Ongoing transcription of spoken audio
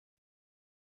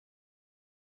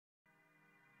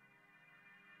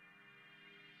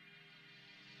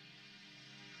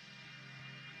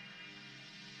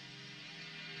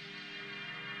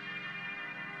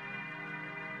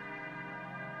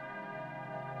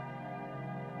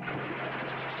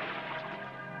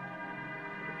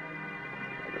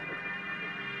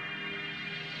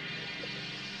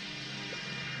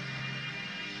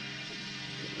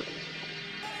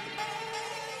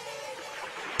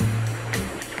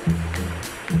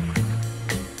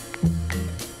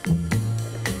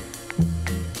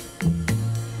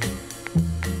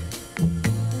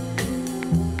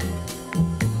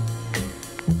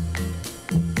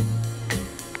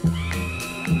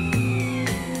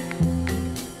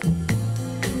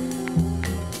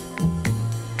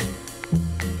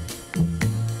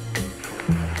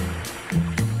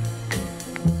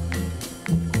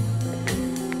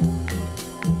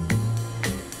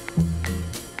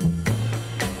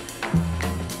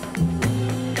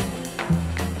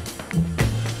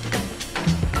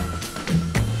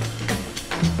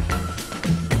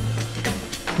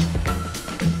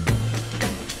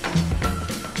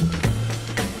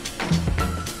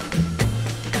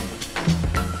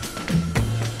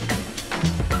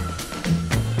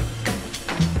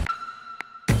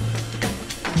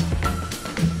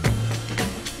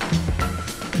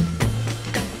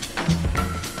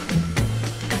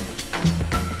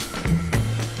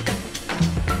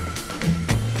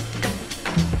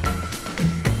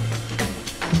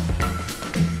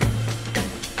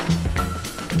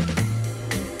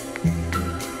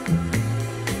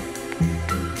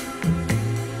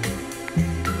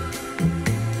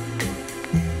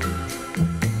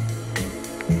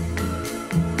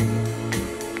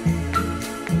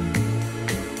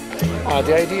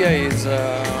The idea is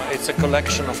it's a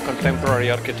collection of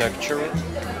contemporary architecture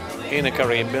in a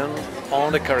Caribbean,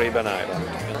 on the Caribbean island.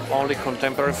 Only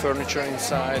contemporary furniture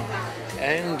inside,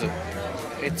 and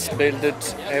it's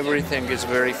built, everything is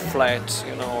very flat,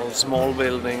 you know, small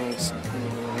buildings,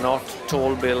 not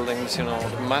tall buildings, you know,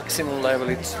 the maximum level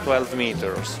it's 12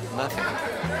 meters, nothing.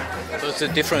 So it's the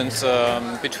difference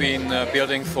between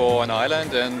building for an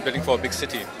island and building for a big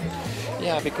city.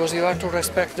 Yeah, because you have to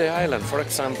respect the island. For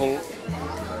example,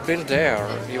 build there,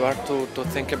 you have to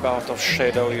think about of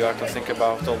shadow, you have to think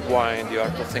about of wind, you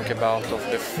have to think about of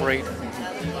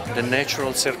the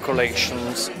natural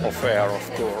circulations of air,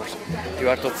 of course. You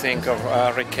have to think of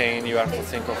hurricane, you have to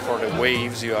think of for the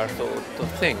waves, you have to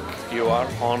think. You are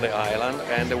on the island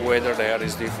and the weather there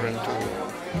is different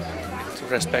to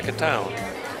respect a town.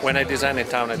 When I design a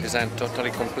town, I design totally,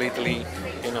 completely,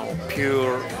 you know,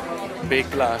 pure, big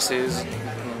glasses,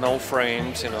 no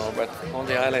frames, you know, but on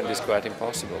the island it's quite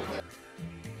impossible.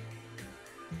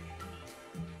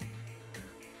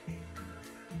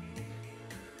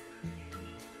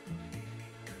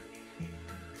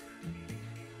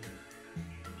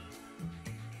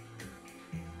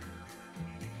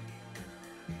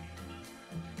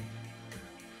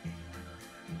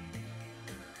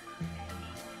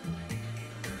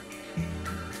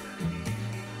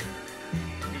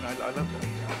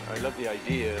 I love the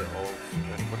idea of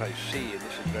what I see, and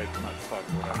this is very much part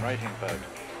of what I'm writing about,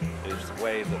 is the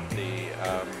way that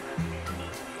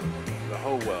the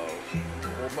whole world,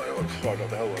 or sorry, not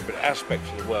the whole world, but aspects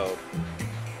of the world,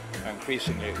 are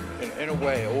increasingly, in a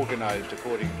way, organized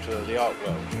according to the art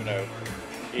world. You know,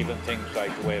 even things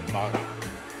like the way of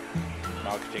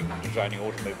marketing, designing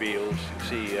automobiles. You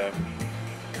see,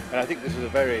 and I think this is a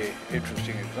very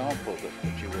interesting example that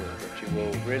you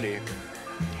will really.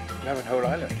 We have a whole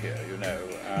island here, you know,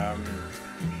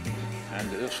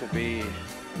 and this will be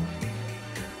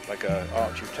like an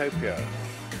art utopia.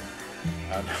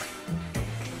 And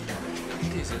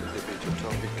it is a little bit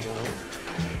utopic,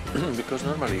 you know, because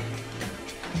normally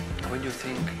when you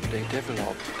think they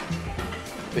develop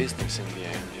business in the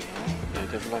end, you know,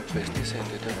 they develop business and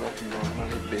they develop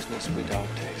normally business without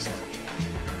taste.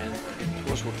 And it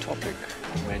was utopic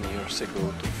many years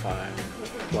ago to find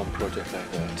one project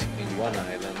like that in one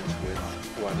island with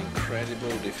one incredible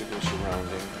difficult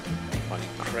surrounding, one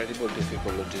incredible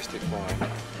difficult logistic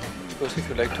point. Because if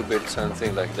you like to build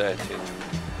something like that in,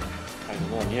 I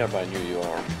don't know, nearby New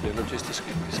York, the logistics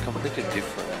is completely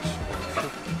different. If you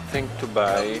think to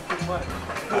buy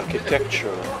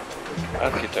architecture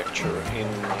in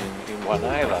one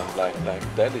island like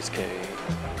Dellis Cay,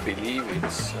 believe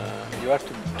it's you have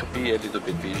to be a little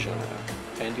bit visionary,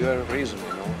 and you have a reason,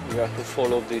 you know. You have to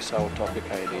follow this utopic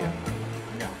idea.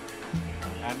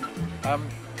 Yeah, and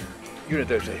you know,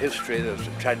 there's a history, there's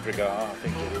a Chandrigar, I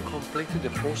think. Completed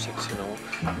the process, you know.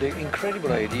 The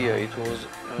incredible idea, it was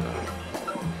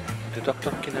the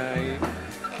Dr. Kinay,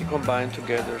 he combined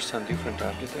together some different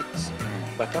architects,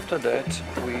 but after that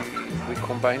we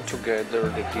combined together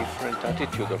the different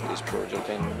attitude of this project,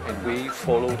 and we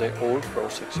follow the whole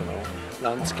process, you know,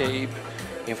 landscape,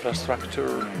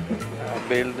 infrastructure,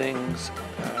 buildings,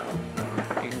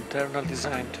 internal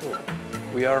design too.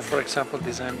 We are, for example,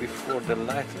 designed before the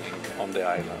lightning on the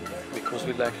island, because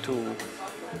we like to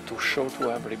show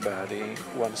to everybody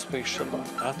one special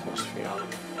atmosphere,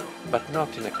 but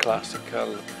not in a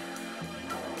classical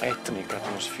ethnic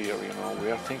atmosphere, you know.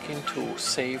 We are thinking to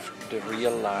save the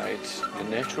real light, the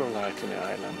natural light in the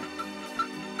island.